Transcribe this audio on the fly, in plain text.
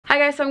Hi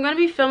guys, so I'm going to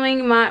be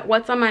filming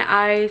what's on my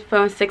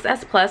iPhone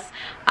 6s Plus.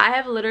 I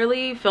have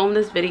literally filmed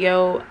this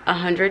video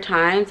 100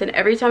 times, and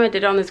every time I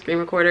did it on the screen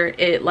recorder,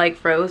 it like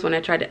froze when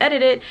I tried to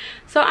edit it.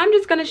 So I'm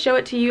just going to show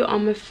it to you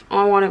on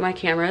one of my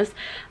cameras.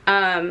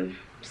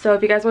 So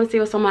if you guys want to see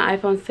what's on my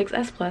iPhone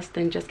 6s Plus,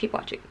 then just keep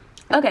watching.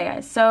 Okay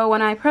guys, so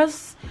when I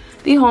press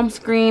the home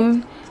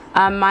screen,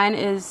 mine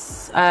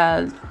is,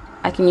 I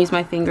can use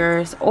my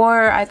fingers,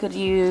 or I could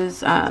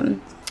use, I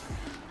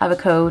have a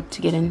code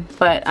to get in,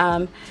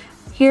 but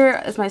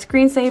here is my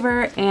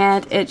screensaver,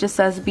 and it just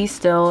says be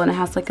still, and it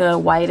has like a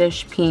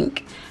whitish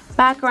pink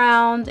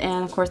background,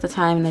 and of course the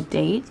time and the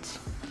date.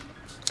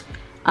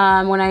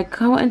 When I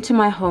go into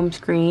my home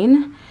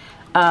screen,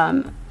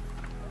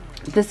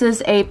 this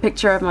is a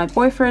picture of my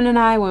boyfriend and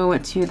I when we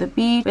went to the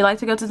beach. We like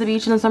to go to the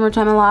beach in the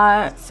summertime a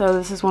lot, so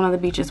this is one of the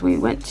beaches we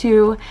went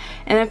to.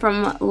 And then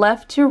from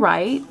left to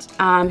right,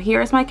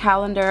 here is my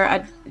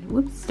calendar.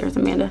 Whoops, there's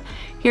Amanda.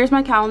 Here's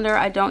my calendar.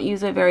 I don't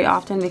use it very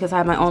often because I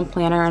have my own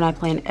planner and I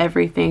plan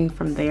everything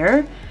from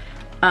there.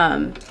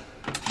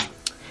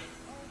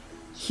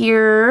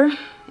 Here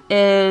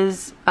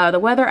is the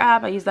weather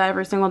app. I use that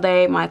every single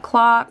day. My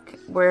clock,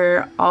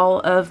 where all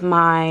of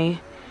my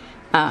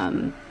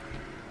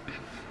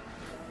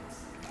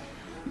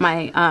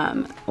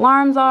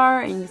alarms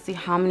are, and you can see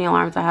how many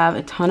alarms I have.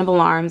 A ton of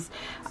alarms.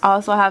 I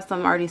also have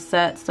some already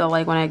set, so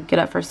like when I get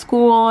up for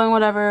school and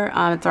whatever,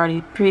 it's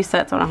already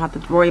preset, so I don't have to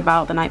worry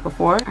about it the night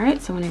before.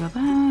 Alright, so when I go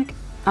back,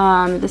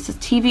 this is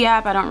TV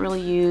app. I don't really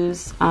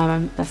use,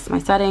 that's my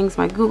settings.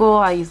 My Google,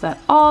 I use that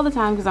all the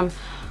time because I'm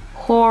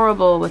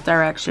horrible with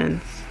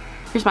directions.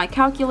 Here's my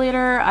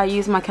calculator. I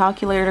use my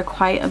calculator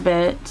quite a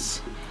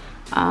bit.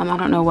 I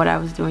don't know what I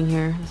was doing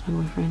here. That's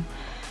my boyfriend.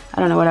 I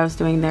don't know what I was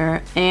doing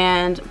there.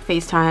 And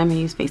FaceTime, I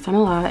use FaceTime a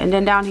lot. And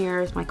then down here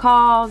is my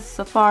calls,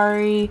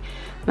 Safari,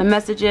 my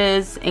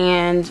messages,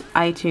 and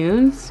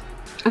iTunes.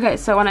 Okay,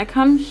 so when I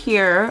come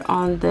here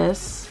on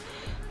this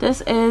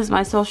is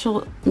my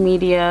social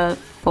media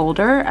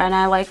folder, and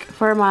I like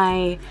for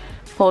my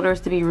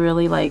folders to be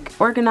really like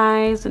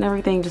organized and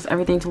everything, just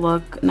everything to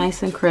look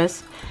nice and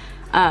crisp.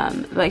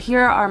 But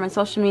here are my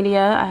social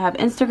media. I have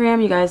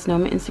Instagram. You guys know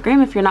my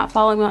Instagram. If you're not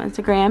following me on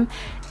Instagram,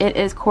 it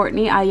is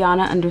Courtney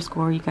Ayanna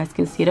 _. You guys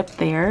can see it up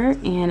there.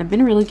 And I've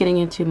been really getting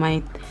into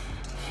my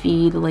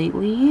feed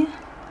lately.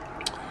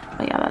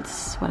 But yeah,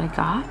 that's what I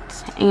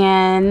got.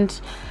 And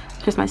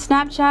here's my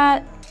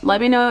Snapchat.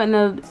 Let me know in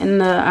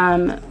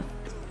the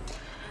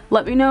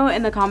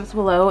comments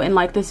below, and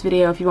like this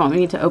video if you want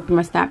me to open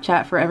my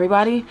Snapchat for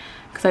everybody,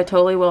 because I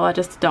totally will. I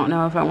just don't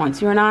know if I want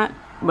to or not.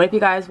 But if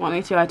you guys want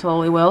me to, I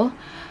totally will.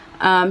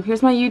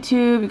 Here's my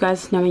YouTube. You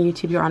guys know my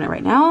YouTube. You're on it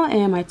right now.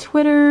 And my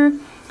Twitter.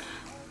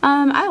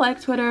 I like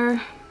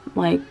Twitter.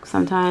 Like,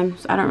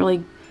 sometimes. I don't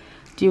really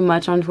do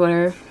much on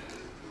Twitter.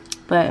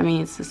 But, I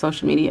mean, it's a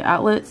social media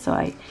outlet. So,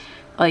 I,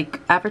 like,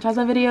 advertise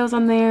my videos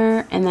on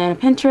there. And then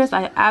Pinterest.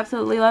 I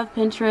absolutely love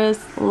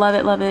Pinterest. Love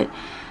it, love it.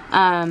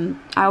 I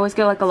always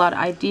get, like, a lot of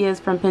ideas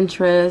from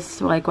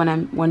Pinterest. Like,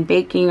 when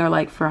baking or,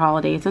 like, for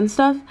holidays and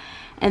stuff.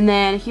 And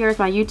then here's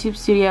my YouTube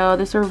studio.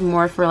 This are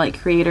more for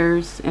like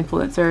creators,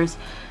 influencers,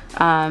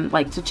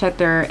 like to check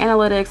their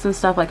analytics and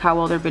stuff, like how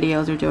well their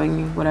videos are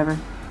doing, whatever.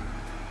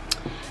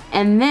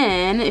 And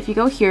then if you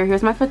go here,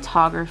 here's my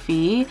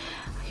photography.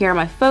 Here are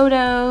my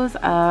photos.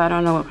 I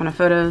don't know what kind of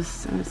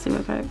photos. Let's see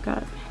what I've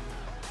got.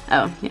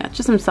 Oh yeah,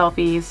 just some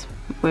selfies,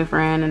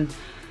 boyfriend, and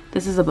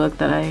this is a book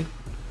that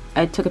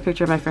I took a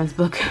picture of my friend's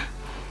book.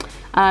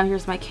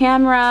 Here's my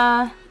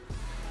camera.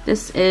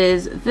 This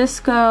is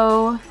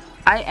Visco.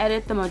 I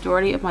edit the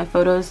majority of my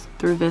photos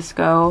through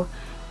Visco.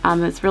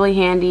 It's really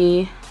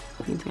handy.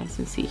 You guys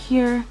can see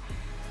here.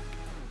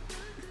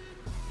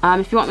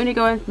 If you want me to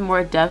go into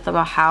more depth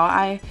about how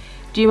I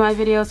do my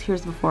videos,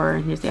 here's the before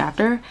and here's the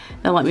after,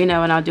 then let me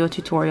know and I'll do a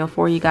tutorial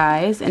for you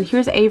guys. And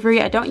here's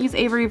Avery. I don't use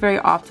Avery very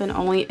often,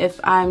 only if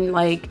I'm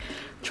like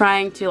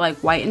trying to like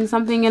whiten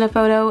something in a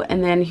photo.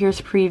 And then here's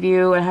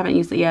Preview. I haven't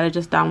used it yet, I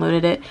just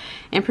downloaded it.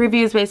 And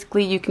Preview is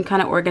basically you can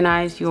kind of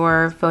organize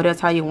your photos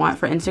how you want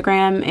for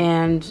Instagram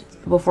and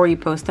before you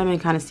post them, and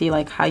kind of see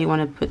like how you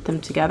want to put them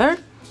together.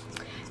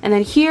 And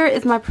then here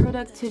is my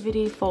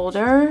productivity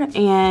folder,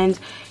 and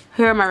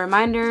here are my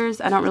reminders.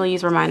 I don't really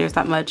use reminders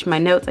that much. My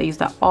notes, I use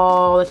that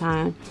all the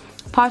time.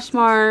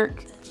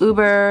 Poshmark,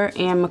 Uber,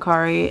 and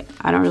Macari.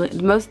 I don't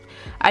really,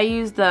 I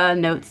use the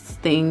notes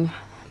thing,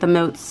 the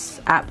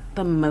notes app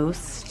the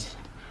most.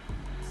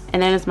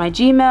 And then it's my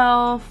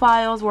Gmail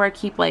files where I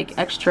keep like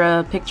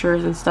extra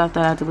pictures and stuff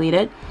that I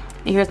deleted.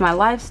 And here's my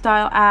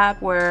lifestyle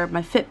app where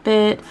my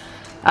Fitbit,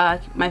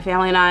 my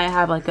family and I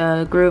have like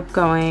a group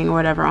going or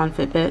whatever on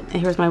Fitbit. And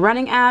here's my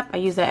running app. I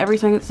use that every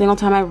single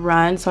time I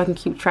run so I can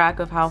keep track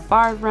of how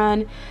far I've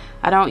run.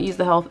 I don't use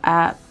the health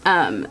app.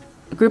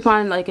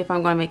 Groupon, like if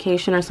I'm going on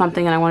vacation or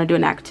something and I want to do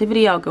an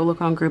activity, I'll go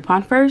look on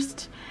Groupon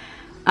first.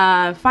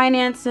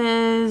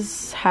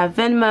 Finances, have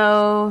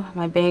Venmo,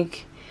 my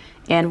bank,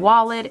 and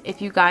wallet.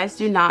 If you guys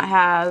do not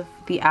have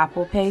the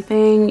Apple Pay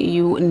thing,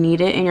 you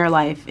need it in your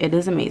life. It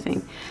is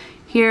amazing.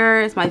 Here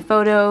is my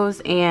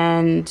photos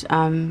and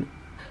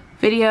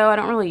Video, I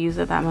don't really use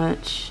it that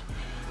much.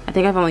 I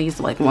think I've only used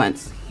it like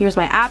once. Here's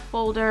my app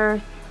folder,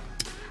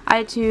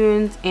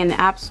 iTunes, and the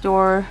App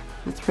Store.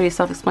 It's pretty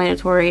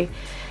self-explanatory.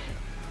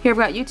 Here I've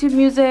got YouTube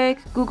Music,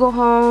 Google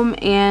Home,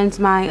 and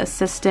my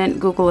assistant,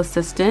 Google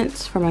Assistant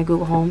for my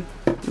Google Home,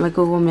 my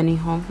Google Mini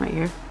Home right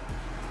here.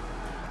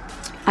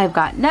 I've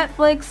got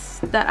Netflix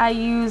that I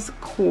use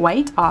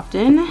quite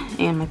often,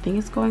 and my thing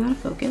is going out of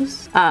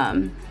focus.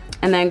 And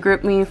then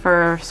GroupMe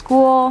for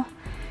school.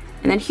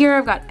 And then here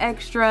I've got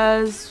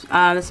extras.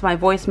 This is my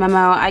voice memo.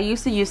 I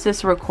used to use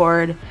this to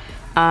record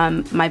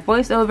my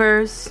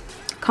voiceovers,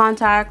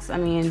 contacts,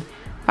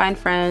 find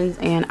friends,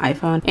 and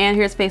iPhone. And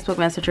here's Facebook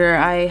Messenger.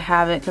 I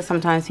have it because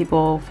sometimes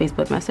people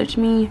Facebook message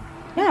me.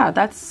 Yeah,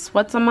 that's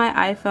what's on my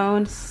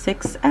iPhone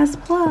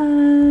 6s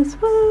Plus.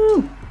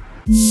 Woo!